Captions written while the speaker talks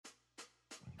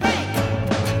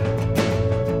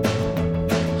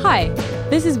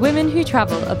This is Women Who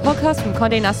Travel, a podcast from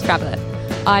Condé Nast Traveller.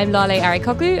 I'm Lale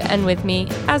Arikoglu, and with me,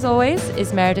 as always,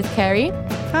 is Meredith Carey.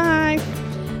 Hi.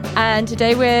 And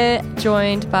today we're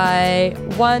joined by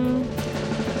one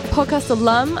podcast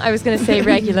alum, I was going to say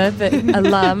regular, but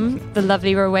alum, the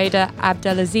lovely Roweda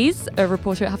Abdelaziz, a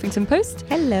reporter at Huffington Post.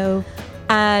 Hello.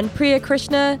 And Priya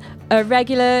Krishna, a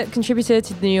regular contributor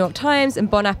to the New York Times and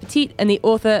Bon Appetit, and the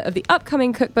author of the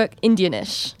upcoming cookbook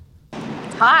Indianish.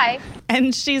 Hi.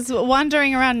 And she's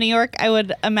wandering around New York, I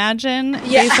would imagine,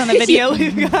 based on the video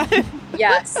we've got.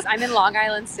 Yes, I'm in Long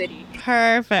Island City.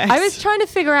 Perfect. I was trying to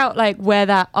figure out where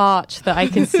that arch that I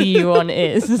can see you on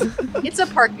is. It's a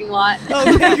parking lot.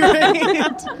 Okay,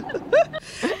 great.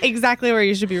 Exactly where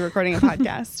you should be recording a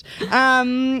podcast.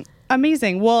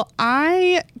 Amazing. Well,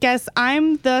 I guess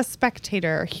I'm the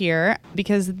spectator here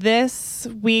because this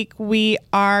week we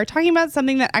are talking about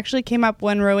something that actually came up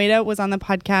when Roweda was on the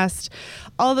podcast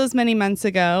all those many months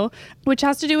ago, which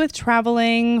has to do with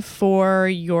traveling for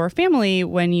your family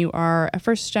when you are a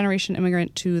first-generation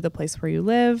immigrant to the place where you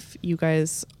live. You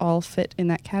guys all fit in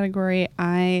that category.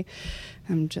 I'm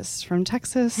just from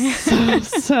Texas,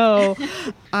 so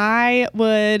I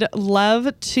would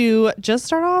love to just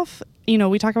start off. You know,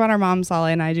 we talk about our moms, Lale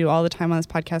and I do all the time on this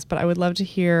podcast, but I would love to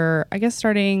hear, I guess,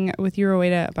 starting with you,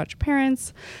 Roweda, about your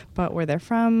parents, about where they're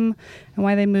from, and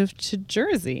why they moved to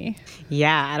Jersey.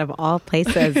 Yeah, out of all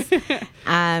places.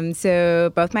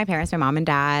 So both my parents, my mom and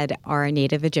dad, are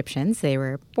native Egyptians. They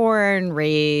were born,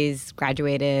 raised,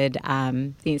 graduated,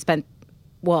 spent,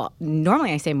 well,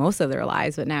 normally I say most of their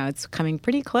lives, but now it's coming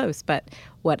pretty close. But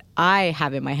what I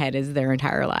have in my head is their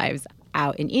entire lives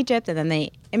out in Egypt, and then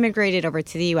they immigrated over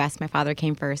to the U.S. My father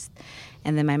came first,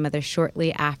 and then my mother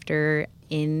shortly after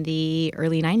in the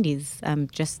early 90s,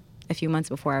 just a few months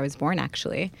before I was born,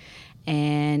 actually.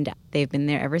 And they've been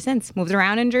there ever since. Moved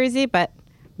around in Jersey, but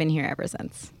been here ever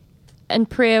since. And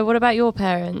Priya, what about your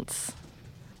parents?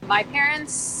 My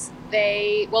parents,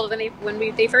 when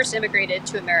they first immigrated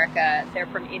to America, they're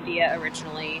from India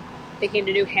originally. They came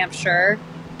to New Hampshire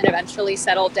and eventually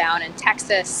settled down in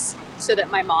Texas so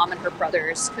that my mom and her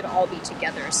brothers could all be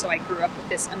together. So I grew up with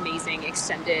this amazing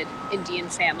extended Indian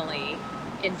family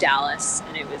in Dallas,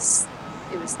 and it was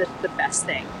the best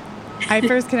thing. I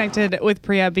first connected with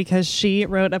Priya because she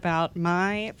wrote about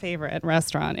my favorite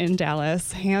restaurant in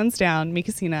Dallas, hands down, Mi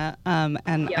Cocina, and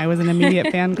Yep. I was an immediate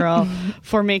fangirl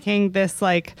for making this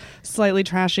slightly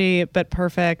trashy but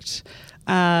perfect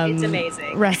It's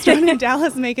amazing. restaurant in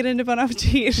Dallas, make it into Bon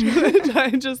Appetit, which I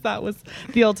just thought was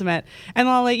the ultimate. And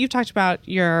Lale, you've talked about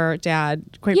your dad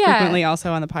quite frequently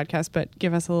also on the podcast, but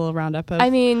give us a little roundup of...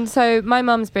 So my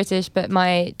mum's British, but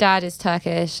my dad is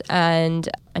Turkish, and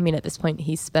at this point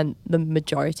he's spent the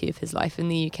majority of his life in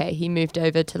the UK. He moved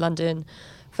over to London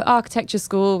for architecture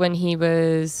school when he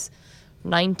was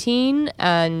 19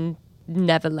 and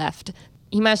never left.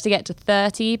 He managed to get to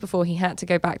 30 before he had to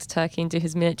go back to Turkey and do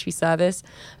his military service.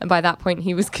 And by that point,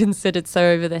 he was considered so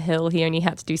over the hill, he only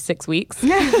had to do 6 weeks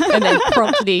and then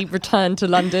promptly returned to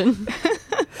London.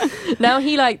 Now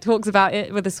he talks about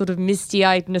it with a sort of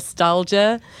misty-eyed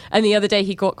nostalgia. And the other day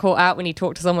he got caught out when he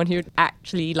talked to someone who had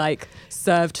actually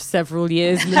served several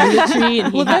years in the military.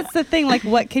 And that's the thing.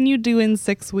 What can you do in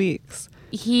 6 weeks?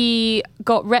 He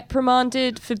got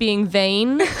reprimanded for being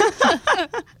vain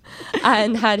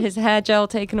and had his hair gel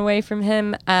taken away from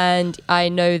him. And I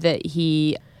know that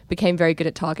he became very good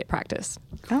at target practice.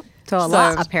 Oh, so a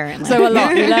lot, apparently. So a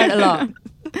lot. He learned a lot.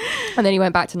 And then he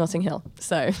went back to Notting Hill.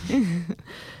 So,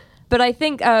 but I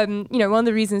think, one of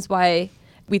the reasons why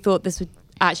we thought this would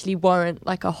actually warrant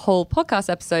a whole podcast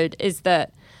episode is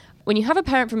that when you have a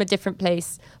parent from a different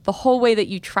place, the whole way that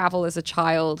you travel as a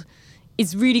child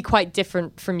is really quite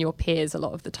different from your peers a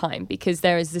lot of the time, because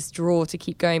there is this draw to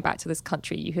keep going back to this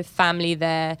country. You have family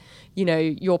there,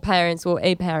 your parents or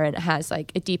a parent has a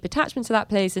deep attachment to that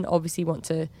place and obviously want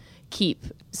to keep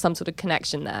some sort of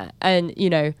connection there. And,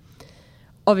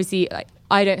 obviously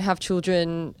I don't have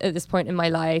children at this point in my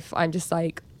life. I'm just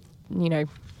faffing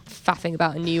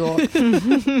about in New York.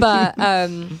 But,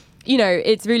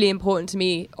 it's really important to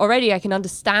me. Already I can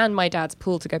understand my dad's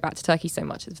pull to go back to Turkey so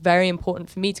much. It's very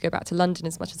important for me to go back to London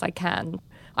as much as I can.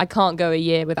 I can't go a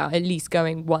year without at least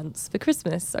going once for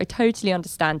Christmas. So I totally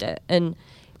understand it. And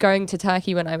going to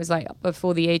Turkey when I was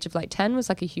before the age of 10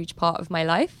 was a huge part of my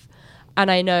life.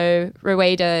 And I know,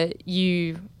 Roweda,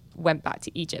 you went back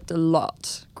to Egypt a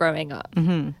lot growing up.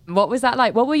 Mm-hmm. What was that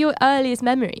like? What were your earliest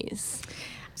memories?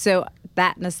 So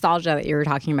that nostalgia that you were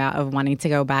talking about of wanting to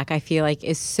go back, I feel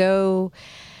is so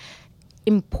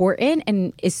important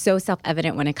and is so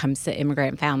self-evident when it comes to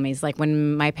immigrant families. Like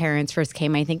when my parents first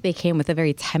came, I think they came with a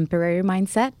very temporary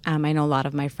mindset. I know a lot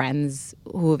of my friends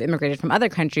who have immigrated from other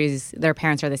countries, their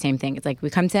parents are the same thing. It's like we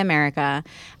come to America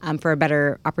for a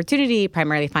better opportunity,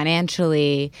 primarily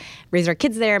financially, raise our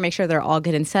kids there, make sure they're all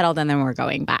good and settled, and then we're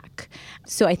going back.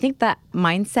 So I think that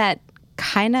mindset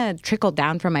kind of trickled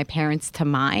down from my parents to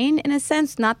mine in a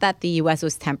sense. Not that the U.S.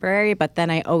 was temporary, but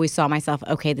then I always saw myself,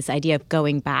 okay, this idea of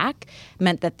going back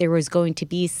meant that there was going to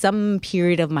be some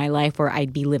period of my life where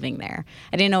I'd be living there.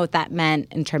 I didn't know what that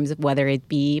meant in terms of whether it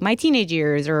be my teenage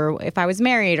years or if I was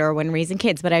married or when raising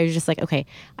kids. But I was just like, okay,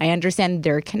 I understand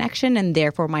their connection, and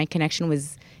therefore my connection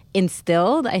was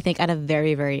instilled, I think, at a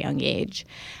very, very young age.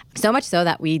 So much so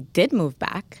that we did move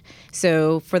back.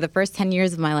 So for the first 10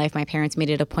 years of my life, my parents made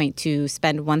it a point to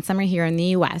spend one summer here in the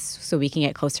U.S. so we can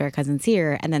get close to our cousins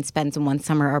here, and then spend one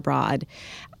summer abroad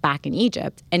back in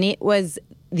Egypt. And it was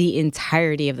the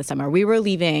entirety of the summer. We were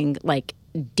leaving like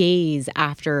days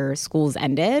after schools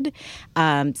ended,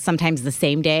 sometimes the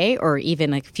same day or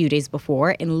even like a few days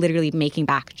before, and literally making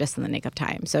back just in the nick of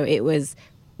time. So it was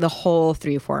the whole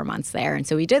 3 or 4 months there. And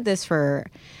so we did this for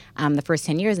the first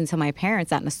 10 years until my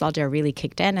parents, that nostalgia really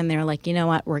kicked in, and they were like, you know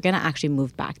what, we're going to actually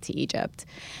move back to Egypt.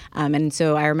 And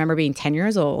so I remember being 10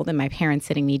 years old and my parents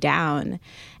sitting me down,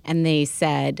 and they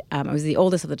said, I'm the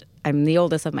oldest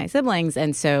of my siblings.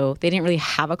 And so they didn't really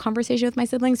have a conversation with my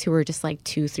siblings who were just like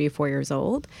 2, 3, 4 years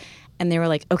old. And they were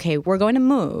like, okay, we're going to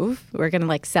move. We're going to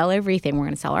like sell everything. We're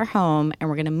going to sell our home and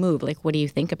we're going to move. Like, what do you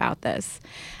think about this?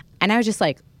 And I was just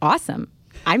like, awesome.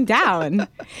 I'm down.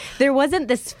 There wasn't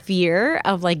this fear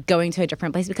of like going to a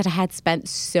different place because I had spent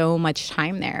so much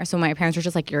time there. So my parents were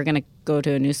just like, you're going to go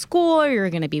to a new school, you're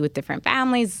going to be with different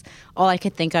families. All I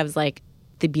could think of is like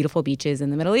the beautiful beaches in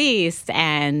the Middle East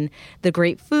and the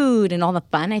great food and all the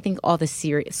fun. I think all the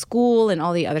serious school and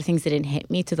all the other things didn't hit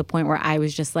me to the point where I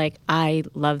was just like, I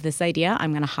love this idea.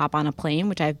 I'm going to hop on a plane,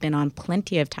 which I've been on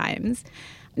plenty of times,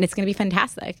 and it's going to be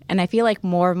fantastic. And I feel like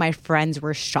more of my friends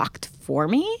were shocked for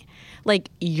me.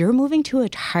 Like, you're moving to an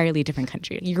entirely different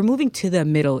country. You're moving to the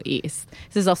Middle East.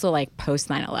 This is also like post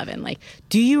 9/11. Like,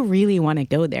 do you really want to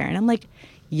go there? And I'm like,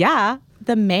 yeah,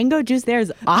 the mango juice there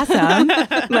is awesome.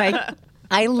 Like,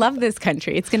 I love this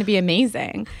country. It's going to be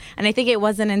amazing. And I think it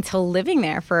wasn't until living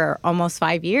there for almost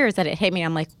 5 years that it hit me.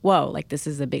 I'm like, whoa, like this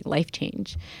is a big life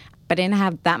change. But I didn't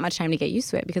have that much time to get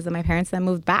used to it because of my parents that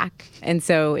moved back. And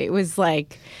so it was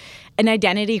like an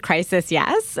identity crisis,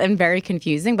 yes, and very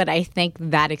confusing. But I think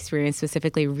that experience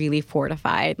specifically really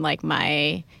fortified like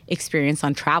my experience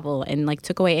on travel and like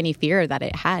took away any fear that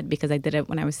it had because I did it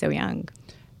when I was so young.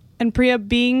 And Priya,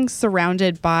 being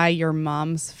surrounded by your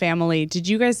mom's family, did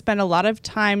you guys spend a lot of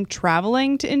time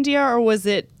traveling to India, or was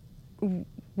it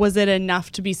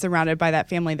enough to be surrounded by that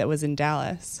family that was in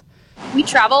Dallas? We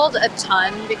traveled a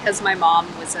ton because my mom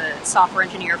was a software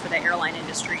engineer for the airline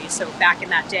industry. So back in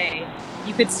that day,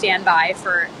 you could stand by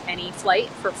for any flight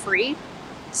for free.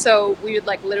 So we would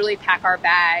like literally pack our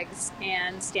bags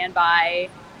and stand by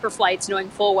for flights, knowing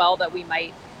full well that we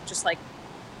might just like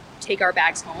take our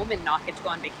bags home and not get to go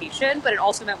on vacation. But it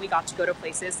also meant we got to go to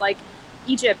places like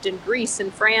Egypt and Greece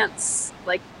and France,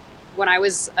 like when I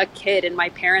was a kid, and my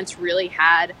parents really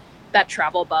had that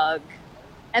travel bug.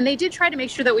 And they did try to make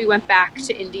sure that we went back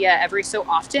to India every so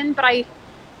often. But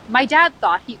my dad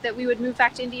thought that we would move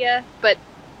back to India, but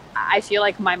I feel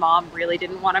like my mom really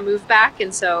didn't want to move back.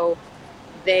 And so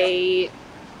they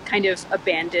kind of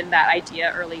abandoned that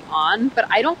idea early on.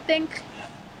 But I don't think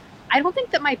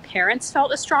that my parents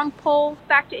felt a strong pull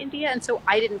back to India. And so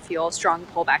I didn't feel a strong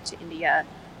pull back to India.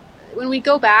 When we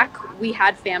go back, we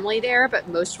had family there, but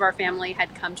most of our family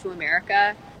had come to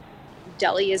America.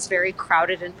 Delhi is very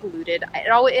crowded and polluted.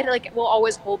 It will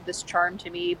always hold this charm to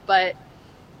me, but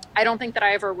I don't think that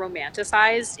I ever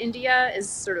romanticized India as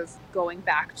sort of going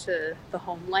back to the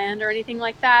homeland or anything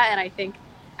like that. And I think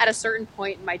at a certain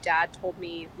point, my dad told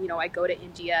me, I go to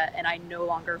India and I no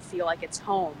longer feel like it's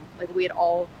home. Like we had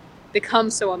all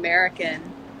become so American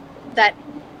that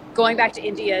going back to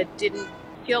India didn't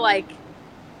feel like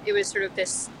it was sort of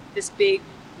this big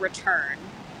return.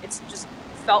 It's just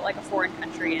felt like a foreign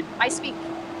country. And I speak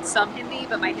some Hindi,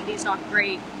 but my Hindi is not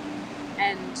great.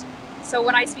 And so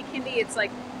when I speak Hindi, it's like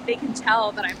they can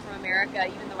tell that I'm from America,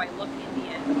 even though I look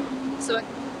Indian. So it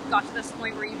got to this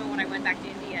point where even when I went back to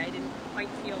India, I didn't quite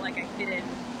feel like I fit in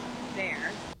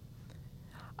there.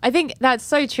 I think that's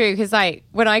so true because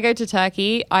when I go to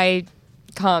Turkey, I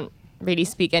can't really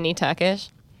speak any Turkish,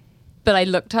 but I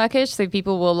look Turkish, so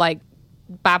people will like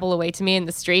babble away to me in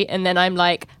the street, and then I'm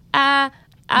like, help.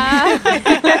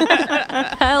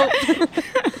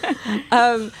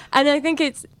 And I think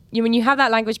when you have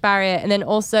that language barrier, and then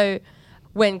also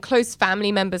when close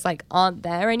family members like aren't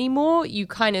there anymore, you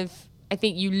kind of, I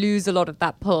think you lose a lot of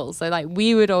that pull. So like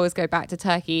we would always go back to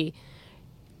Turkey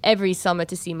every summer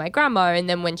to see my grandma, and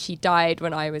then when she died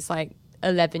when I was like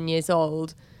 11 years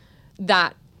old,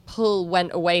 that pull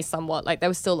went away somewhat. Like there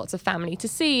was still lots of family to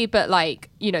see, but like,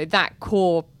 you know, that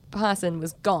core person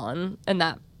was gone, and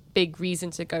that big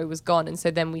reason to go was gone. And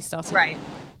so then we started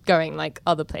going like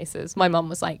other places. My mum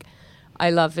was like, I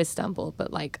love Istanbul,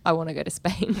 but like I want to go to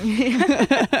Spain.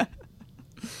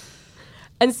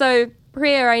 And so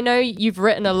Priya, I know you've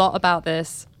written a lot about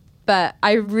this, but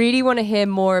I really want to hear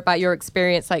more about your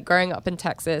experience like growing up in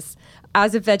Texas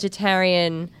as a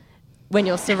vegetarian when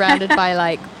you're surrounded by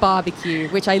like barbecue,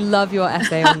 which I love your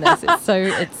essay on this. It's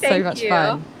so much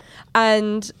fun.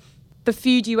 And the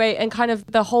food you ate and kind of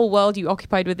the whole world you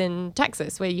occupied within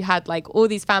Texas, where you had like all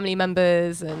these family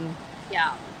members and...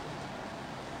 Yeah.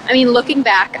 I mean, looking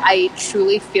back, I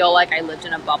truly feel like I lived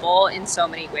in a bubble in so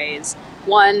many ways.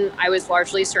 One, I was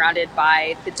largely surrounded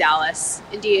by the Dallas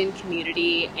Indian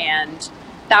community, and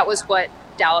that was what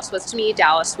Dallas was to me.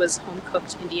 Dallas was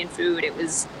home-cooked Indian food. It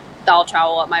was dal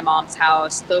chawal at my mom's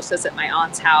house, dosas at my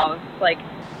aunt's house. Like,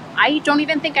 I don't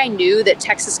even think I knew that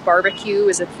Texas barbecue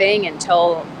was a thing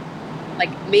until,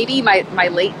 like, maybe my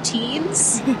late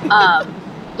teens.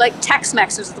 Like,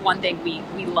 Tex-Mex was the one thing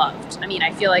we loved. I mean,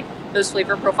 I feel like those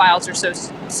flavor profiles are so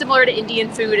similar to Indian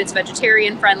food. It's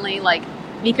vegetarian friendly. Like,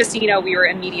 Mi Cocina, we were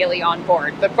immediately on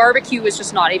board. But barbecue was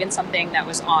just not even something that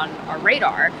was on our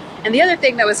radar. And the other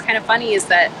thing that was kind of funny is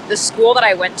that the school that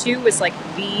I went to was like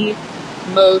the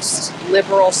most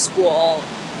liberal school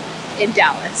in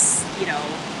Dallas. You know,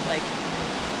 like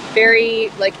very,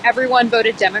 like everyone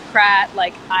voted Democrat.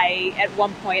 Like I, at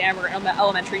one point, I remember in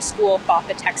elementary school, thought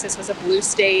that Texas was a blue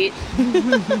state.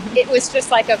 It was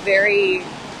just like a very,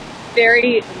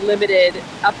 very limited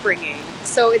upbringing.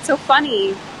 So it's so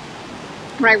funny.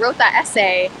 When I wrote that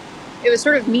essay, it was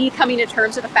sort of me coming to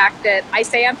terms with the fact that I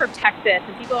say I'm from Texas,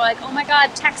 and people are like, oh my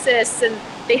God, Texas. And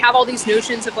they have all these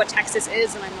notions of what Texas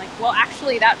is. And I'm like, well,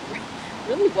 actually, that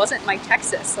really wasn't my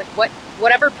Texas. Like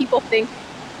whatever people think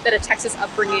that a Texas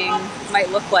upbringing might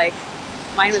look like,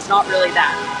 mine was not really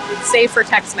that. Save for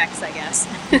Tex-Mex, I guess.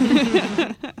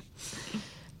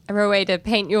 A way to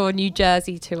paint your New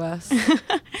Jersey to us.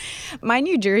 My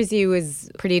New Jersey was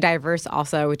pretty diverse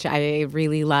also, which I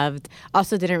really loved.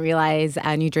 Also didn't realize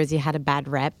New Jersey had a bad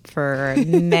rep for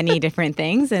many different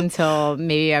things until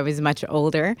maybe I was much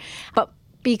older. But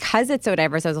because it's so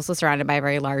diverse, I was also surrounded by a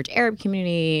very large Arab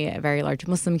community, a very large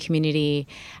Muslim community.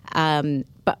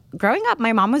 But growing up,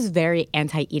 my mom was very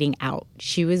anti-eating out.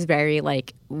 She was very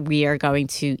like, we are going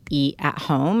to eat at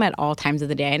home at all times of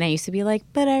the day. And I used to be like,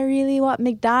 but I really want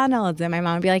McDonald's. And my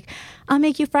mom would be like, I'll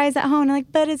make you fries at home. And I'm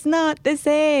like, but it's not the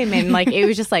same. And like, it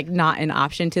was just like not an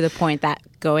option, to the point that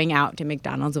going out to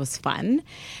McDonald's was fun.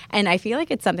 And I feel like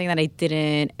it's something that I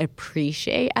didn't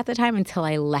appreciate at the time until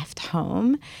I left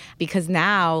home. Because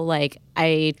now, like,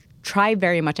 I try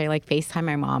very much, I like FaceTime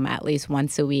my mom at least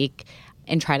once a week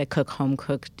and try to cook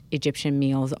home-cooked Egyptian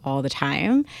meals all the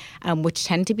time, which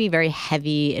tend to be very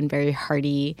heavy and very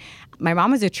hearty. My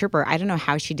mom was a trooper. I don't know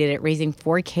how she did it, raising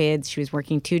 4 kids. She was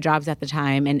working 2 jobs at the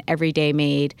time, and every day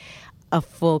made a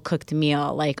full cooked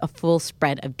meal, like a full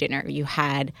spread of dinner. You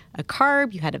had a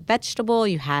carb, you had a vegetable,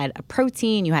 you had a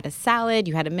protein, you had a salad,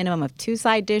 you had a minimum of 2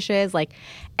 side dishes, like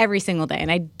every single day.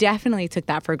 And I definitely took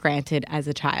that for granted as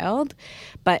a child.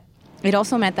 But it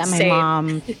also meant that my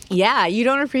mom, you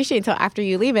don't appreciate it until after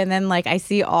you leave. And then like I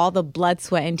see all the blood,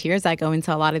 sweat, and tears that go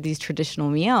into a lot of these traditional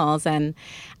meals. And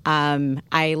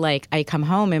I come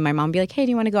home and my mom be like, hey, do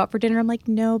you want to go out for dinner? I'm like,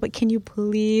 no, but can you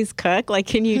please cook? Like,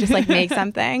 can you just like make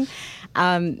something?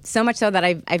 So much so that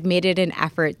I've made it an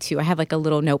effort to, I have like a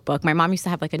little notebook. My mom used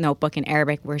to have like a notebook in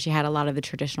Arabic where she had a lot of the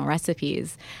traditional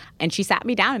recipes, and she sat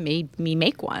me down and made me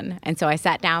make one. And so I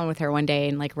sat down with her one day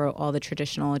and like wrote all the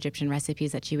traditional Egyptian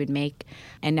recipes that she would make.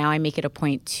 And now I make it a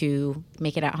point to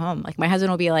make it at home. Like my husband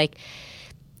will be like,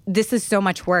 this is so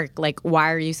much work. Like,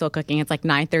 why are you still cooking? It's like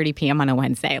 9:30 p.m. on a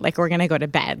Wednesday. Like, we're going to go to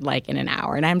bed like in an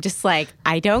hour. And I'm just like,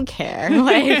 I don't care.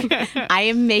 Like, I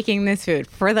am making this food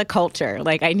for the culture.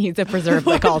 Like, I need to preserve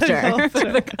the culture.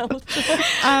 For the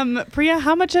culture. Priya,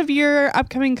 how much of your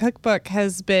upcoming cookbook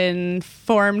has been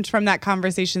formed from that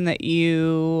conversation that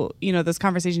those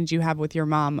conversations you have with your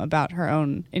mom about her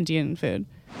own Indian food?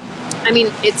 I mean,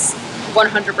 it's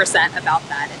 100% about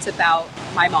that. It's about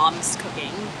my mom's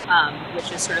cooking,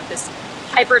 which is sort of this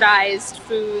hybridized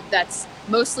food that's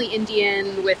mostly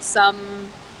Indian with some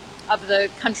of the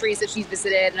countries that she's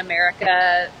visited in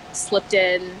America slipped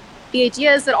in. The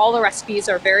idea is that all the recipes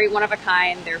are very one of a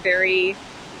kind. They're very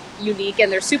unique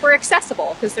and they're super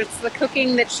accessible because there's the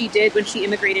cooking that she did when she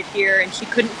immigrated here and she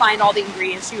couldn't find all the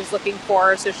ingredients she was looking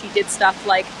for. So she did stuff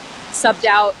like subbed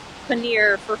out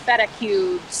paneer for feta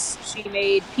cubes. She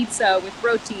made pizza with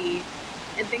roti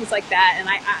and things like that. And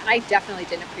I definitely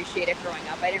didn't appreciate it growing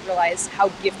up. I didn't realize how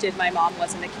gifted my mom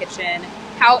was in the kitchen,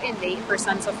 how innate her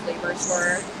sense of flavors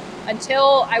were,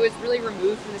 until I was really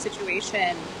removed from the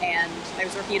situation. And I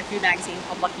was working at a food magazine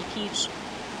called Lucky Peach.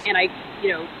 And I,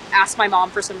 asked my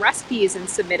mom for some recipes and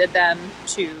submitted them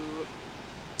to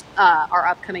our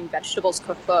upcoming vegetables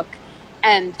cookbook.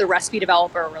 And the recipe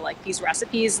developer were like, these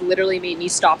recipes literally made me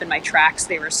stop in my tracks.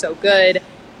 They were so good.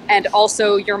 And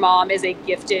also, your mom is a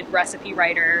gifted recipe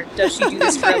writer. Does she do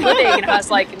this for a living? And I was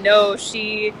like, no,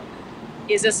 she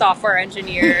is a software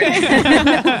engineer.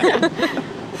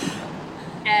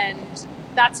 And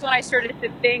that's when I started to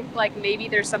think, like, maybe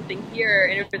there's something here.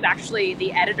 And it was actually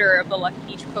the editor of the Lucky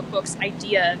Peach cookbook's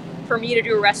idea for me to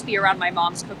do a recipe around my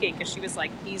mom's cooking, because she was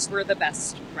like, these were the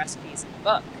best recipes in the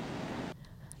book.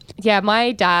 Yeah,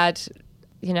 my dad,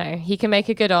 he can make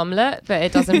a good omelette, but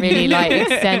it doesn't really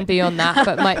extend beyond that.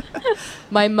 But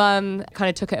my mum kind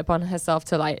of took it upon herself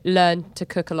to learn to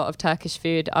cook a lot of Turkish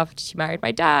food after she married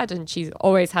my dad, and she's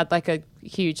always had a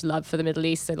huge love for the Middle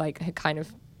East, so her kind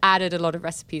of added a lot of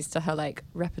recipes to her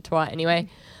repertoire anyway.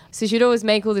 So she'd always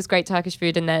make all this great Turkish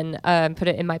food and then put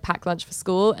it in my packed lunch for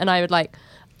school, and I would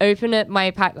open it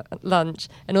my packed lunch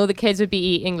and all the kids would be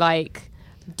eating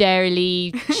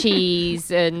dairy cheese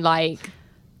and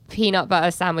peanut butter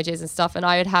sandwiches and stuff, and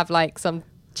I would have some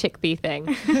chickpea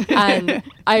thing and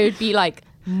I would be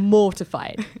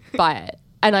mortified by it,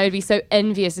 and I would be so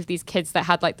envious of these kids that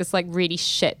had this really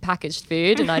shit packaged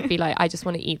food, and I'd be like, I just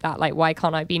want to eat that, why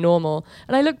can't I be normal?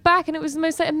 And I look back and it was the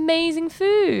most amazing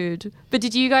food. But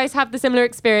did you guys have the similar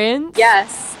experience?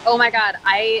 Yes. Oh my god,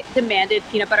 I demanded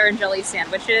peanut butter and jelly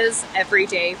sandwiches every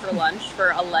day for lunch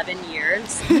for 11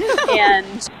 years.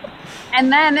 And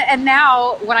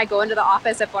now when I go into the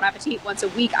office at Bon Appetit once a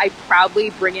week, I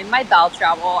proudly bring in my dal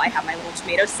chawal. I have my little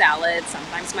tomato salad,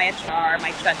 sometimes my achar,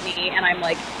 my chutney, and I'm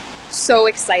so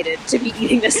excited to be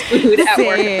eating this food at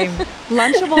work.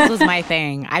 Lunchables was my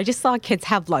thing. I just saw kids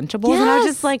have Lunchables, and I was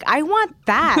just I want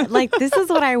that. This is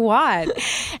what I want.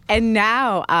 And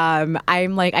now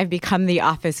I've become the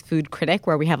office food critic,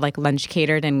 where we have lunch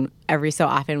catered, and every so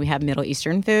often we have Middle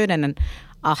Eastern food, and then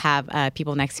I'll have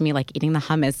people next to me eating the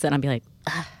hummus, and I'll be like,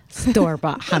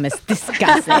 store-bought hummus,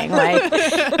 disgusting.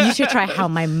 You should try how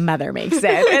my mother makes it.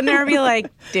 And they'll be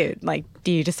like, dude,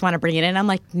 do you just want to bring it in? I'm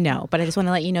like, no, but I just want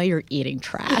to let you know you're eating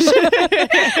trash.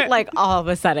 All of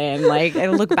a sudden, I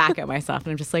look back at myself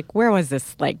and I'm just where was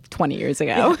this 20 years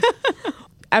ago?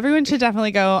 Everyone should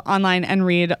definitely go online and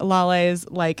read Lale's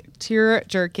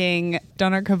tear-jerking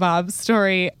doner kebab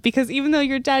story, because even though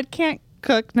your dad can't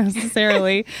cook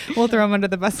necessarily, we'll throw him under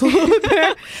the bus a little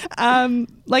bit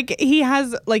there. He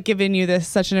has given you this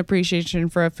such an appreciation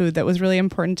for a food that was really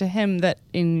important to him, that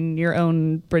in your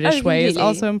own British way is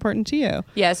also important to you.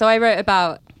 Yeah, so I wrote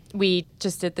about, we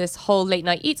just did this whole late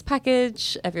night eats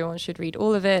package. Everyone should read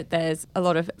all of it. There's a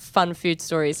lot of fun food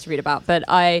stories to read about, but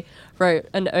I wrote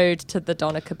an ode to the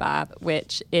doner kebab,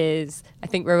 which is, I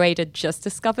think Roweda just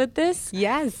discovered this.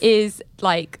 Yes. Is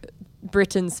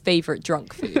Britain's favorite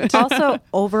drunk food. Also,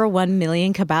 over 1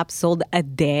 million kebabs sold a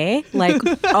day.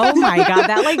 Oh my god,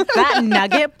 that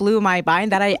nugget blew my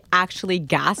mind, that I actually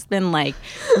gasped and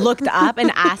looked up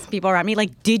and asked people around me,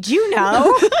 did you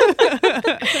know?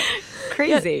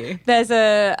 Crazy. Yeah, there's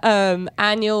a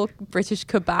annual British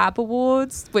Kebab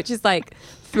Awards, which is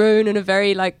thrown in a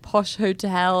very posh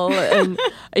hotel, and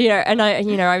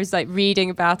I was reading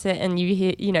about it, and you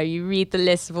hear, you read the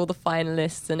list of all the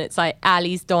finalists, and it's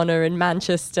Ali's Doner in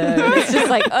Manchester, and it's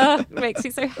just it makes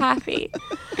me so happy.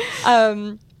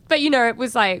 But it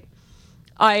was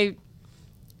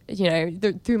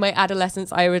through my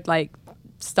adolescence, I would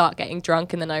start getting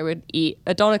drunk, and then I would eat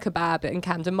a doner kebab in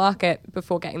Camden Market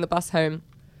before getting the bus home,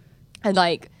 and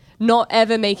not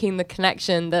ever making the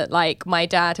connection that my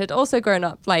dad had also grown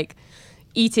up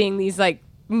eating these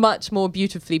much more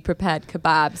beautifully prepared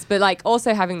kebabs, but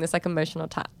also having this emotional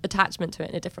attachment to it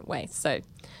in a different way. So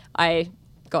I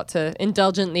got to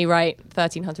indulgently write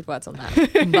 1,300 words on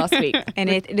that last week. And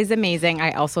it is amazing.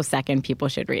 I also second people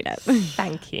should read it.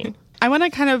 Thank you. I want to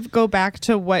kind of go back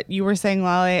to what you were saying,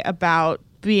 Lale, about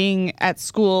being at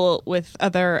school with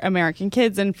other American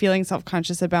kids and feeling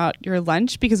self-conscious about your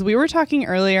lunch, because we were talking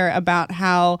earlier about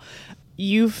how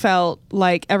you felt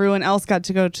like everyone else got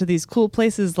to go to these cool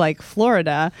places like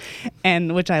Florida,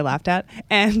 and which I laughed at,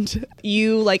 and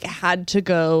you had to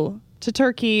go to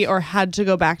Turkey or had to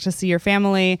go back to see your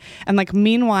family, and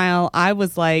meanwhile I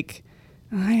was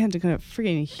I had to go to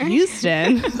freaking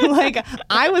Houston. Like,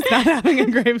 I was not having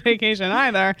a great vacation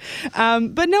either.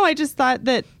 But no, I just thought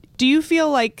that, do you feel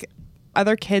like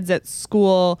other kids at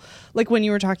school, like when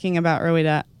you were talking about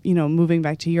Rowena, moving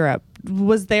back to Europe,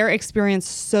 was their experience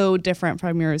so different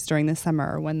from yours during the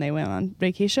summer when they went on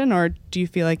vacation? Or do you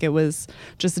feel like it was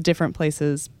just different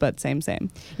places, but same?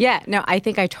 Yeah, no, I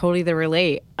think I totally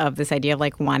relate of this idea of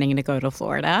like wanting to go to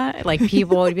Florida. Like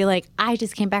people would be like, I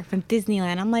just came back from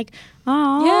Disneyland. I'm like,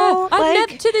 oh, Yeah, I've like,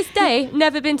 never, to this day,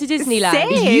 never been to Disneyland.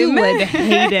 Same. You would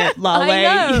hate it, Lale. I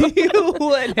know. You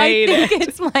would hate I think it.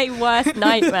 it's my worst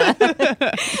nightmare.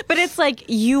 But it's like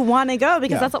you want to go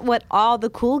because Yeah. that's what all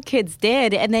the cool kids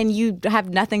did, and then you have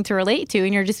nothing to relate to,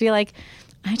 and you're just be like,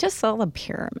 I just saw the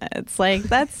pyramids. Like,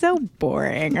 that's so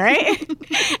boring, right?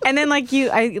 And then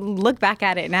I look back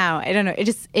at it now. I don't know.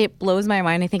 It blows my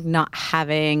mind. I think not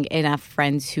having enough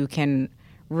friends who can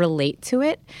relate to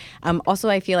it. Also,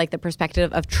 I feel like the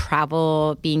perspective of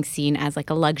travel being seen as like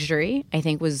a luxury, I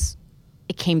think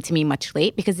it came to me much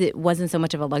late because it wasn't so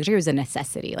much of a luxury, it was a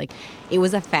necessity. Like, it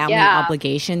was a family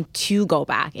obligation to go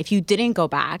back. If you didn't go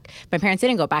back, my parents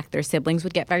didn't go back, their siblings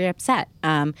would get very upset.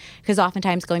 Because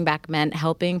oftentimes going back meant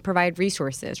helping provide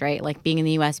resources, right? Like being in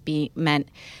the U.S. meant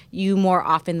you more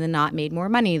often than not made more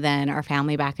money than our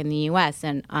family back in the U.S.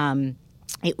 And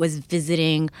it was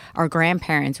visiting our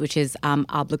grandparents, which is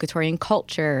obligatory in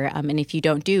culture. And if you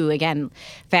don't do, again,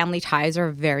 family ties are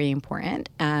very important.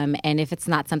 And if it's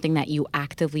not something that you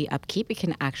actively upkeep, it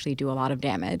can actually do a lot of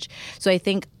damage. So I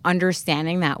think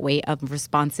understanding that weight of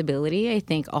responsibility, I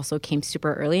think also came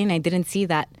super early. And I didn't see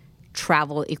that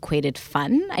travel equated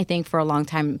fun. I think for a long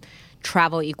time,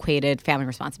 travel equated family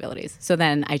responsibilities. So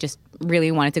then I just really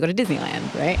wanted to go to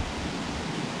Disneyland, right?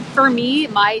 For me,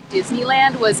 my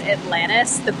Disneyland was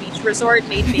Atlantis, the beach resort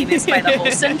made famous by the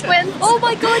Olsen twins. Oh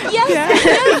my God,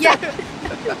 yes! Yeah.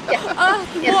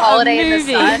 In Holiday in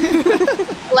the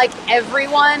Sun. Like,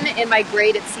 everyone in my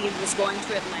grade, it seemed, was going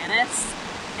to Atlantis.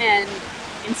 And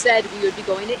instead, we would be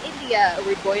going to India or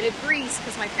we'd be going to Greece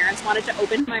because my parents wanted to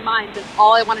open my mind. And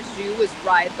all I wanted to do was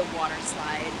ride the water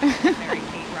slide, Mary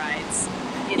Kate rides.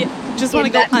 Just want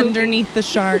to go underneath the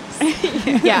sharks.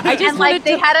 Yeah, I just And like, wanted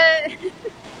they to... had a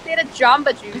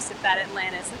Jamba Juice at that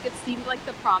Atlantis. Like, it seemed like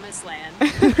the promised land.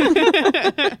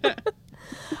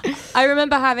 I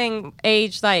remember having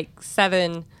age like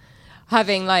 7,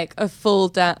 having like a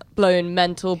full-blown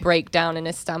mental breakdown in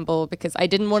Istanbul because I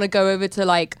didn't want to go over to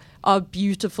like our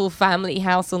beautiful family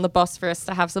house on the Bosphorus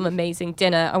to have some amazing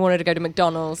dinner. I wanted to go to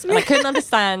McDonald's, and I couldn't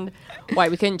understand why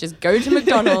we couldn't just go to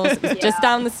McDonald's. It was just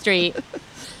down the street.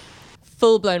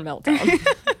 Full-blown meltdown.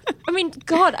 I mean,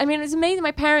 God, it was amazing.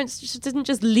 My parents just didn't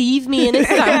just leave me in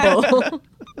Istanbul.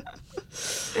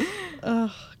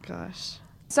 Oh, gosh.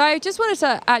 So I just wanted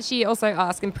to actually also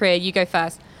ask, and Priya, you go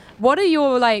first. What are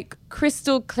your like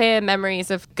crystal clear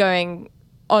memories of going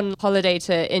on holiday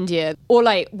to India, or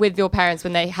like with your parents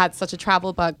when they had such a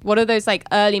travel bug? What are those like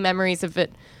early memories of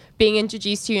it being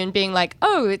introduced to you and being like,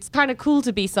 oh, it's kind of cool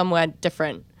to be somewhere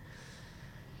different?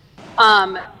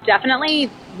 Definitely,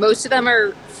 most of them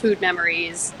are food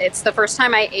memories. It's the first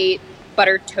time I ate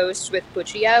buttered toast with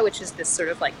bhujia, which is this sort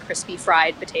of like crispy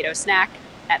fried potato snack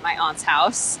at my aunt's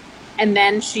house. And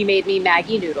then she made me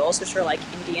Maggi noodles, which are like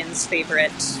Indians'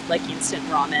 favorite, like instant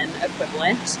ramen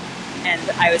equivalent. And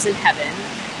I was in heaven.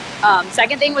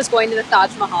 Second thing was going to the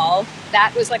Taj Mahal.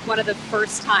 That was like one of the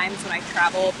first times when I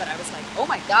traveled that I was like, oh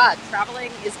my God,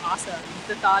 traveling is awesome.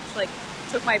 The Taj like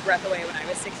took my breath away when I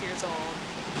was 6 years old.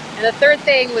 And the third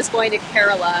thing was going to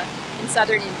Kerala in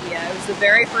southern India. It was the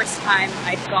very first time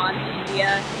I'd gone to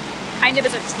India kind of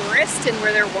as a tourist and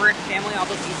where there weren't family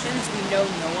obligations. We know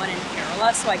no one in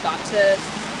Kerala, so I got to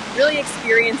really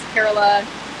experience Kerala,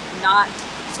 not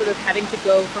sort of having to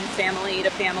go from family to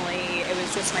family. It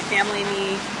was just my family and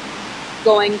me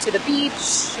going to the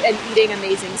beach and eating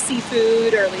amazing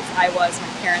seafood, or at least I was, my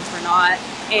parents were not.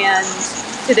 And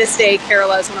to this day,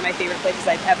 Kerala is one of my favorite places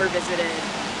I've ever visited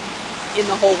in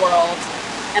the whole world,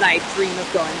 and I dream of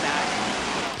going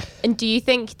back. And do you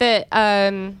think that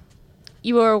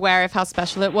you were aware of how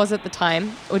special it was at the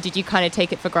time, or did you kind of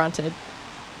take it for granted?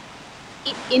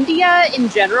 India in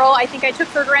general, I think I took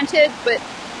for granted, but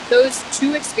those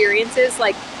two experiences,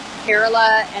 like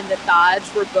Kerala and the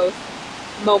Taj, were both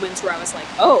moments where I was like,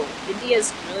 oh,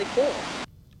 India's really cool.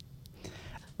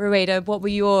 Rowena, what were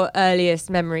your earliest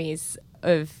memories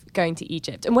of going to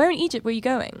Egypt? And where in Egypt were you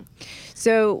going?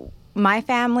 So my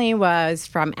family was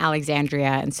from Alexandria,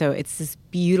 and so it's this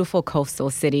beautiful coastal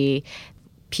city.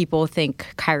 people think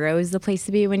Cairo is the place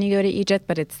to be when you go to Egypt,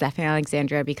 but it's definitely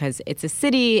Alexandria because it's a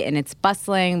city and it's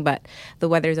bustling, but the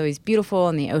weather is always beautiful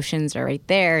and the oceans are right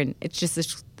there. And it's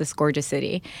just this gorgeous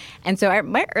city. And so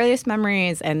my earliest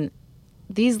memories, and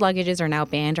these luggages are now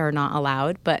banned or not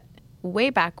allowed, but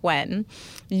way back when,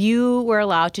 you were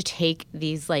allowed to take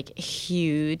these like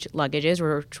huge luggages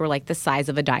which were like the size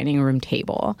of a dining room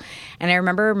table. And I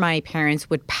remember my parents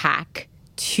would pack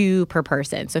 2 per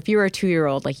person. So if you were a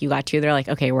 2-year-old, like you got 2, they're like,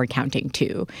 okay, we're counting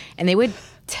 2. And they would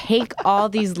take all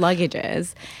these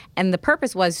luggages. And the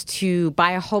purpose was to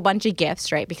buy a whole bunch of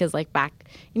gifts, right? Because like back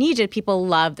in Egypt, people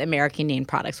loved American named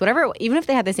products. Whatever, even if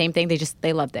they had the same thing,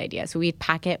 they loved the idea. So we'd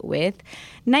pack it with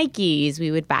Nikes.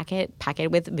 We would pack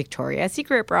it with Victoria's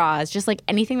Secret bras, just like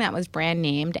anything that was brand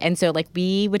named. And so like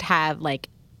we would have like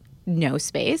no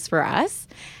space for us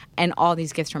and all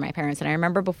these gifts for my parents. And I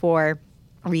remember before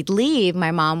we'd leave, my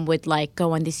mom would like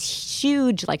go on this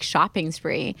huge like shopping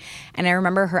spree. And I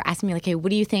remember her asking me like, hey,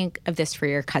 what do you think of this for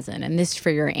your cousin and this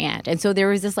for your aunt? And so there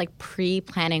was this like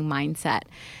pre-planning mindset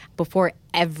before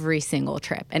every single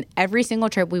trip. And every single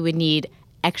trip we would need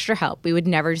extra help. We would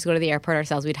never just go to the airport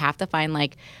ourselves. We'd have to find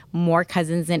like more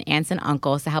cousins and aunts and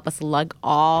uncles to help us lug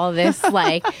all this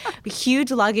like huge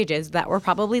luggages that were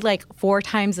probably like 4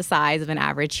 times the size of an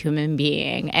average human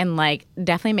being, and like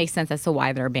definitely makes sense as to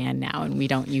why they're banned now and we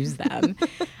don't use them.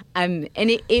 And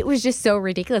it was just so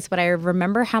ridiculous. But I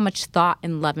remember how much thought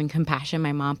and love and compassion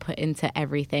my mom put into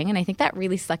everything, and I think that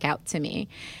really stuck out to me.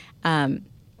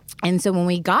 And so when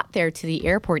we got there to the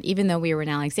airport, even though we were in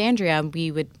Alexandria,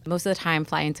 we would most of the time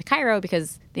fly into Cairo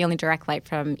because the only direct flight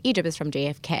from Egypt is from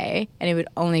JFK, and it would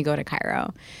only go to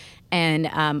Cairo. And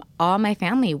all my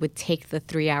family would take the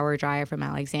 3-hour drive from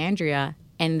Alexandria,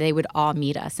 and they would all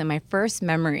meet us. And my first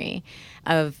memory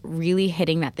of really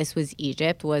hitting that this was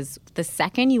Egypt was the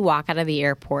second you walk out of the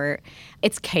airport,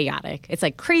 it's chaotic. It's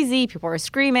like crazy. People are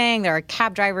screaming. There are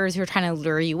cab drivers who are trying to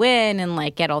lure you in and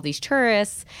like get all these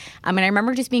tourists. And I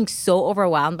remember just being so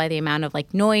overwhelmed by the amount of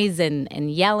like noise and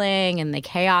yelling and the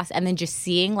chaos. And then just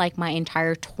seeing like my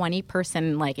entire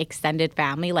 20-person like extended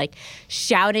family like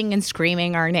shouting and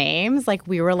screaming our names. Like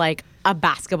we were like a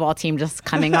basketball team just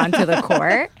coming onto the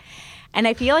court. And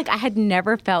I feel like I had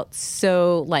never felt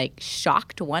so like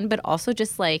shocked, one, but also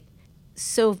just like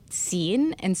so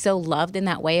seen and so loved in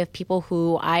that way of people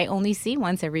who I only see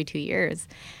once every 2 years.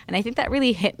 And I think that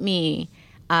really hit me.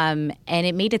 And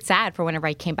it made it sad for whenever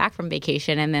I came back from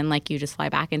vacation, and then like you just fly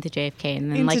back into JFK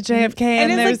and then into like JFK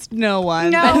and there's like, no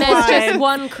one. And there's just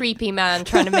one creepy man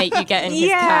trying to make you get in his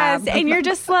cab. And you're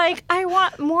just like, I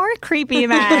want more creepy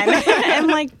men and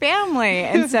like family.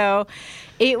 And so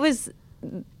it was.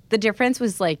 The difference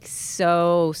was like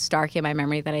so stark in my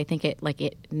memory that I think it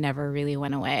never really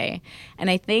went away. And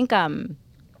I think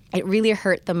it really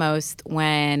hurt the most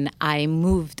when I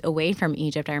moved away from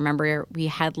Egypt. I remember we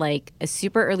had like a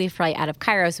super early flight out of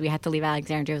Cairo, so we had to leave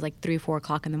Alexandria. It was like 3-4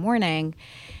 o'clock in the morning.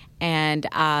 And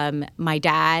my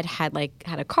dad had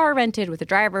a car rented with a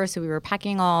driver, so we were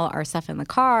packing all our stuff in the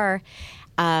car.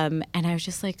 And I was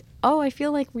just like, oh, I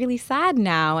feel like really sad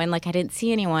now. And like I didn't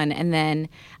see anyone. And then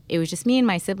it was just me and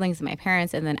my siblings and my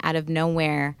parents. And then out of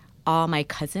nowhere, all my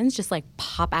cousins just like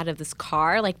pop out of this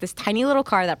car, like this tiny little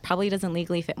car that probably doesn't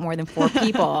legally fit more than 4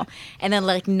 people. And then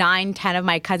like 9-10 of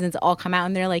my cousins all come out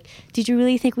and they're like, did you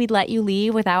really think we'd let you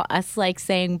leave without us like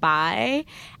saying bye?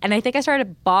 And I think I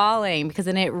started bawling because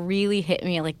then it really hit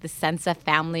me, like the sense of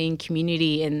family and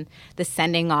community and the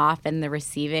sending off and the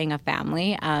receiving of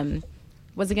family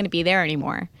wasn't going to be there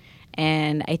anymore.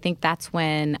 And I think that's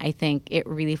when I think it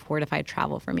really fortified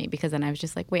travel for me, because then I was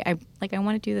just like, wait, I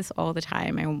want to do this all the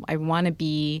time. I want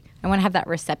to have that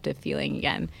receptive feeling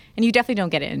again. And you definitely don't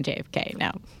get it in JFK,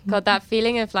 no. God, that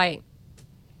feeling of like,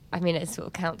 I mean, it sort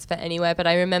of counts for anywhere, but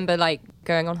I remember like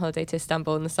going on holiday to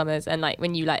Istanbul in the summers, and like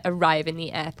when you like arrive in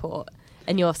the airport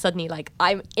and you're suddenly like,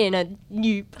 I'm in a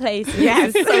new place.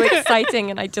 Yes. It's so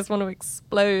exciting and I just want to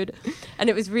explode. And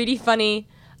it was really funny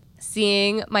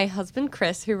seeing my husband,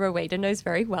 Chris, who Roweda knows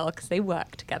very well because they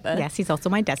work together. Yes, he's also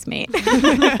my desk mate.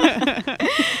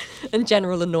 And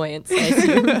general annoyance, I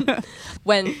assume.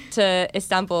 Went to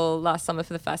Istanbul last summer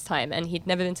for the first time, and he'd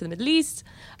never been to the Middle East,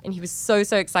 and he was so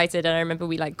excited. And I remember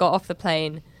we like got off the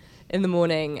plane in the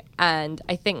morning, and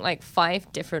I think like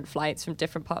 5 different flights from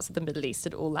different parts of the Middle East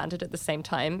had all landed at the same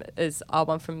time as our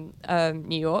one from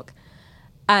New York.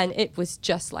 And it was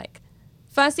just like,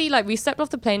 firstly, like we stepped off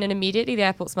the plane and immediately the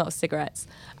airport smelled of cigarettes.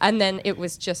 And then it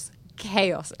was just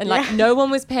chaos, and like no one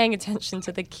was paying attention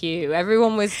to the queue.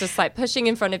 Everyone was just like pushing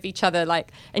in front of each other,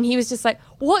 like, and he was just like,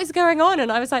 what is going on?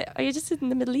 And I was like, oh, you're just in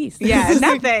the Middle East. Yeah,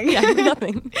 nothing.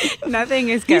 Nothing. Nothing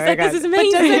is He's going like, this on. is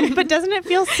amazing. But doesn't it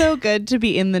feel so good to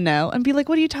be in the know and be like,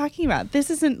 what are you talking about? This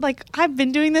isn't like, I've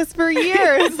been doing this for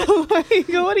years. Like,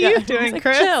 what are you It's doing, like,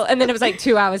 Chris? chill. And then it was like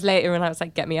 2 hours later, and I was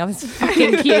like, get me out of this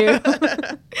fucking queue.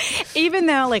 Even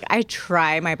though like I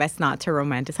try my best not to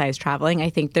romanticize traveling, I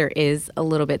think there is a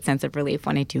little bit sense of relief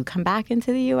when I do come back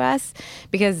into the US,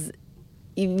 because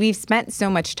we've spent so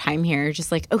much time here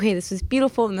just like, okay, this was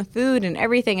beautiful and the food and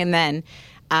everything, and then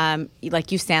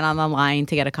like you stand on the line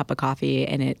to get a cup of coffee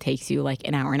and it takes you like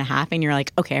an hour and a half and you're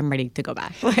like, okay, I'm ready to go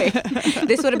back. Like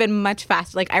this would have been much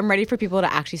faster. Like I'm ready for people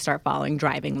to actually start following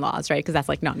driving laws, right? Because that's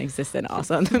like non-existent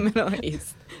also in the Middle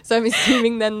East. So I'm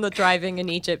assuming then the driving in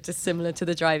Egypt is similar to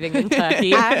the driving in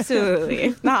Turkey. Absolutely,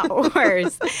 if not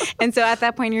worse. And so at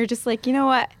that point, you're just like, you know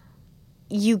what?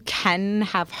 You can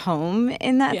have home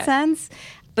in that sense.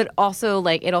 But also,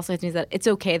 like, it also means that it's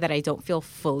okay that I don't feel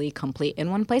fully complete in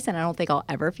one place. And I don't think I'll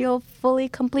ever feel fully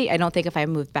complete. I don't think if I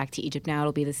moved back to Egypt now,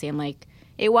 it'll be the same like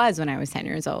it was when I was 10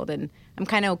 years old. And I'm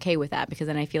kind of okay with that, because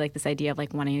then I feel like this idea of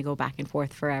like wanting to go back and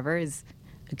forth forever is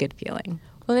a good feeling.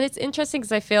 Well, and it's interesting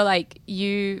because I feel like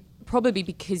you, probably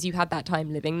because you had that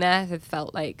time living there, have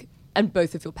felt like, and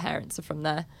both of your parents are from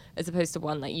there, as opposed to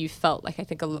one, like you felt like, I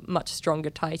think, a much stronger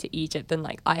tie to Egypt than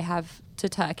like I have to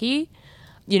Turkey.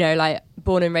 You know, like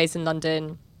born and raised in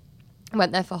London,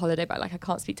 went there for holiday, but like I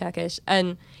can't speak Turkish.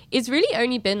 And it's really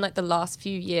only been like the last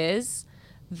few years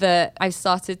that I've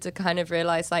started to kind of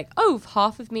realize like, oh,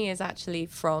 half of me is actually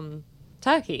from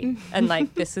Turkey. And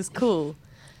like, this is cool.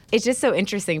 It's just so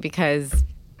interesting because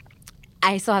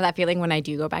I still have that feeling when I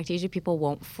do go back to Egypt, people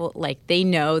won't they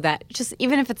know that, just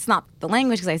even if it's not the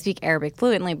language, because I speak Arabic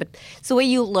fluently, but it's the way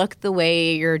you look, the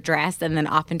way you're dressed. And then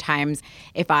oftentimes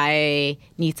if I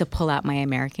need to pull out my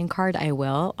American card, I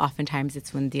will. Oftentimes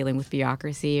it's when dealing with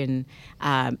bureaucracy and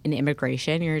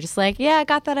immigration, you're just like, yeah, I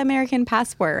got that American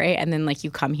passport, right? And then like you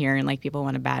come here and like people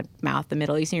want to bad mouth the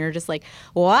Middle East and you're just like,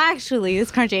 well, actually this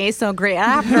country ain't so great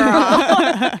after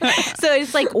all. So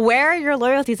it's like, where are your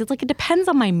loyalties? It's like, it depends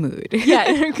on my mood.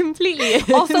 Yeah, completely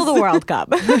is. Also the World Cup.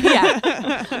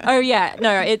 Yeah. Oh, yeah.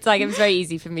 No, it's like, it was very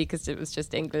easy for me because it was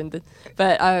just England.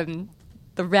 But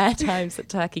the rare times that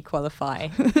Turkey qualify,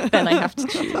 then I have to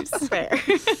choose. Fair.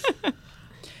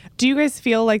 Do you guys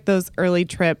feel like those early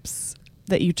trips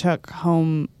that you took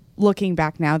home, looking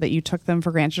back now, that you took them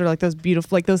for granted, or like those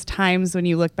beautiful, like those times when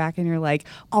you look back and you're like,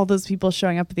 all those people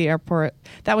showing up at the airport,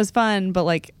 that was fun, but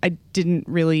like I didn't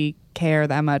really care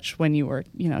that much when you were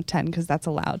 10, because that's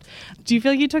allowed. Do you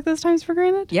feel like you took those times for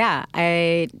granted? Yeah,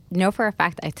 I know for a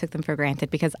fact I took them for granted,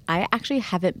 because I actually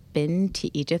haven't been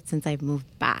to Egypt since I've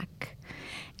moved back.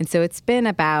 And so it's been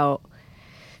about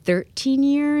 13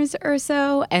 years or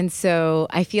so. And so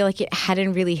I feel like it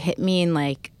hadn't really hit me in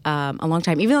like a long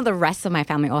time, even though the rest of my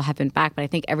family all have been back. But I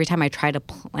think every time I try to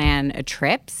plan a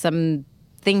trip, something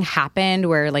happened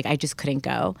where like I just couldn't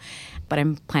go. But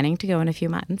I'm planning to go in a few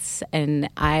months, and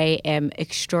I am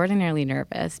extraordinarily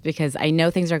nervous because I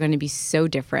know things are going to be so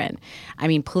different. I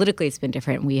mean, politically it's been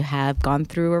different. We have gone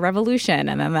through a revolution,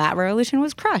 and then that revolution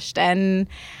was crushed, and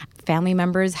family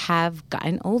members have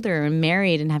gotten older and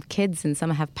married and have kids, and some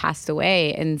have passed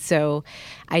away. And so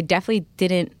I definitely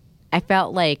I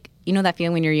felt like, that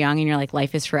feeling when you're young and you're like,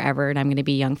 life is forever and I'm going to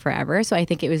be young forever. So I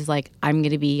think it was like, I'm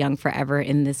going to be young forever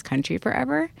in this country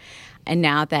forever. And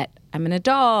now that I'm an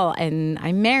adult and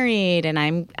I'm married and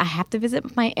I have to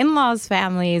visit my in-laws'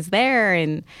 families there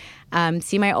and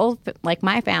see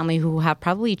my family, who have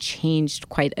probably changed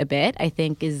quite a bit, I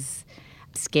think is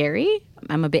scary.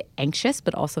 I'm a bit anxious,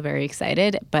 but also very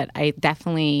excited. But I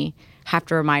definitely have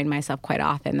to remind myself quite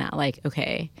often that like,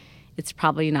 okay, it's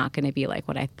probably not going to be like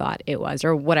what I thought it was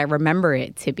or what I remember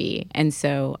it to be. And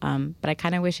so, but I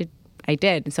kind of wish I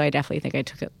did. And so I definitely think I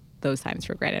took those times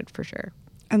for granted for sure.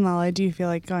 And Lala, do you feel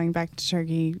like going back to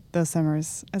Turkey those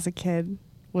summers as a kid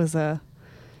was I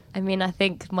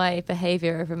think my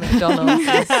behavior over McDonald's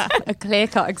is a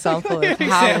clear-cut example of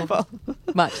how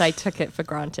much I took it for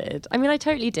granted. I mean, I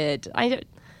totally did.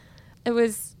 It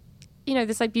was,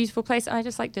 this like beautiful place, and I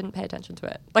just like didn't pay attention to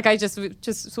it. Like I just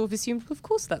sort of assumed, of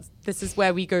course, this is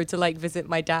where we go to like visit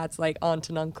my dad's like aunt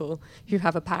and uncle who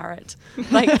have a parrot.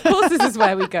 Like, of course, this is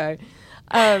where we go.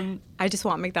 I just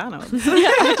want McDonald's. Yeah,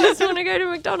 I just want to go to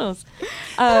McDonald's.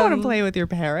 I want to play with your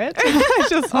parrot. I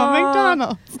just want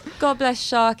McDonald's. God bless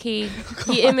Sharky.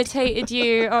 He imitated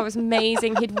you. Oh, it was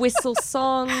amazing. He'd whistle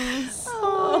songs.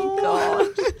 Oh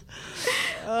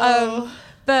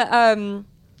God.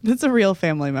 That's a real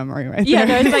family memory, right? Yeah,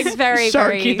 there. no, it's like very,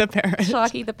 Sharky very the parrot.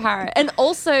 Sharky the parrot. And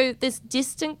also this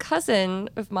distant cousin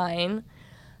of mine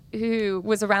who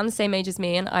was around the same age as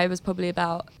me, and I was probably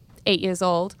about 8 years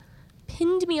old,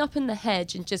 pinned me up in the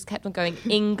hedge and just kept on going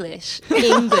English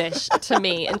to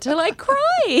me until I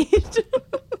cried.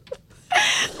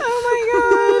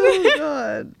 Oh my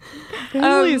god.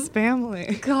 Family's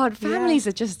family. God, families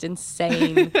are just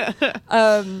insane.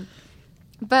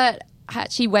 But I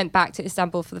actually went back to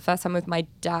Istanbul for the first time with my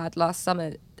dad last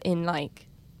summer in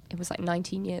it was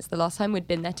 19 years. The last time we'd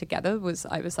been there together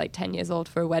I was 10 years old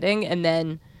for a wedding, and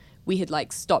then we had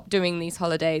stopped doing these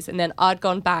holidays, and then I'd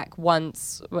gone back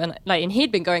once and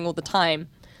he'd been going all the time.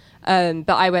 But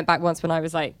I went back once when I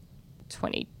was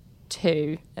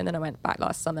 22, and then I went back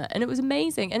last summer, and it was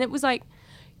amazing. And it was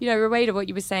Ruwaida, what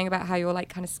you were saying about how you're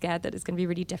kind of scared that it's going to be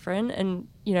really different. And,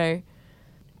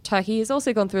 Turkey has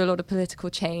also gone through a lot of political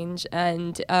change,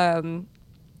 and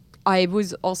I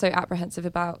was also apprehensive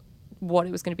about what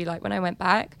it was going to be like when I went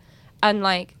back. And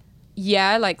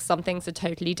some things are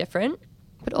totally different,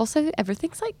 but also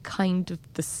everything's kind of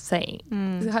the same.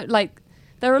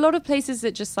 There are a lot of places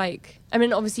that just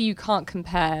obviously you can't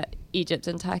compare Egypt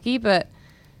and Turkey, but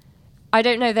I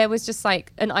don't know, there was just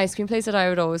an ice cream place that I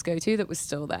would always go to that was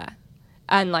still there.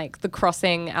 And the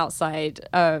crossing outside,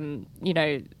 the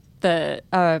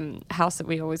house that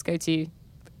we always go to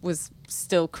was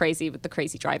still crazy with the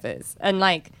crazy drivers. And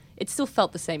it still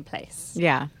felt the same place.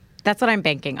 Yeah. That's what I'm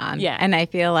banking on. Yeah. And I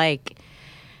feel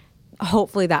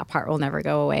hopefully that part will never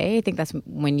go away. I think that's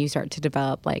when you start to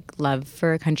develop love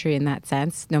for a country in that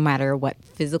sense. No matter what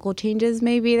physical changes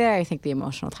may be there, I think the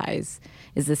emotional ties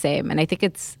is the same. And I think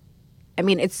it's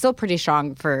still pretty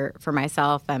strong for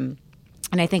myself. And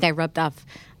I think I rubbed off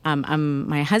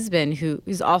my husband,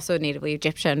 who's also natively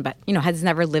Egyptian, but, has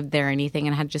never lived there or anything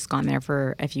and had just gone there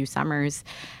for a few summers,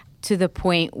 to the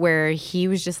point where he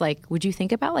was just would you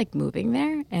think about moving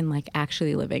there and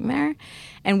actually living there?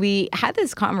 And we had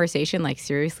this conversation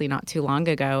seriously not too long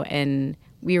ago, and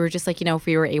we were just if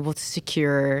we were able to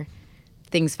secure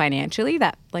things financially,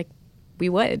 that we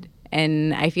would.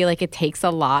 And I feel it takes a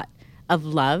lot of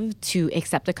love to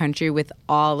accept a country with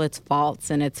all its faults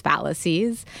and its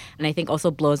fallacies. And I think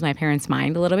also blows my parents'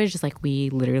 mind a little bit, just we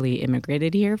literally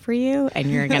immigrated here for you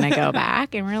and you're going to go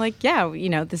back. And we're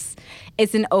yeah, this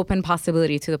it's an open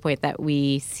possibility, to the point that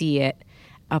we see it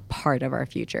a part of our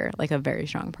future, a very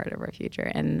strong part of our future.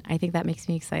 And I think that makes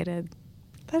me excited.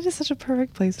 That is such a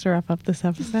perfect place to wrap up this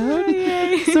episode.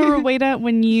 So, Ruwaida,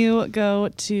 when you go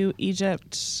to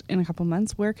Egypt in a couple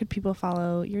months, where could people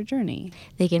follow your journey?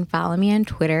 They can follow me on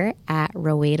Twitter at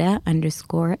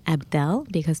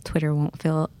Ruwaida_Abdel, because Twitter won't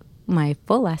fill my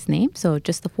full last name. So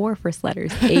just the 4 first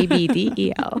letters,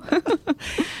 Abdel.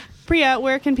 Priya,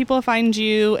 where can people find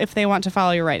you if they want to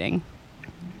follow your writing?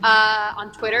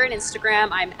 On Twitter and Instagram,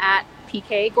 I'm at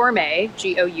PK Gourmet,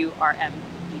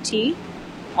 GOURMET.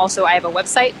 Also, I have a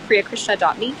website,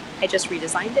 priyakrishna.me. I just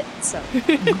redesigned it, so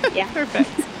yeah. Perfect.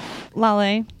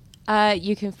 Lale?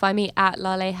 You can find me at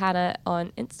Lale Hannah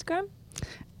on Instagram.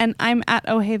 And I'm at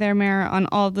Oh Hey There Mare on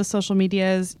all of the social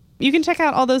medias. You can check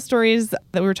out all those stories that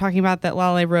we were talking about that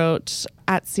Lale wrote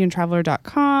at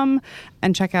cntraveler.com,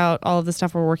 and check out all of the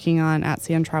stuff we're working on at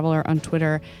cntraveler on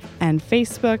Twitter and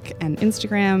Facebook and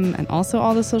Instagram, and also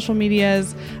all the social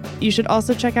medias. You should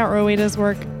also check out Ruwaida's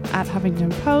work at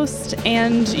Huffington Post,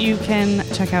 and you can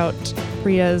check out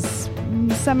Priya's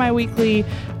semi-weekly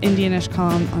Indianish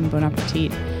column on Bon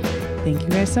Appetit. Thank you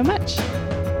guys so much.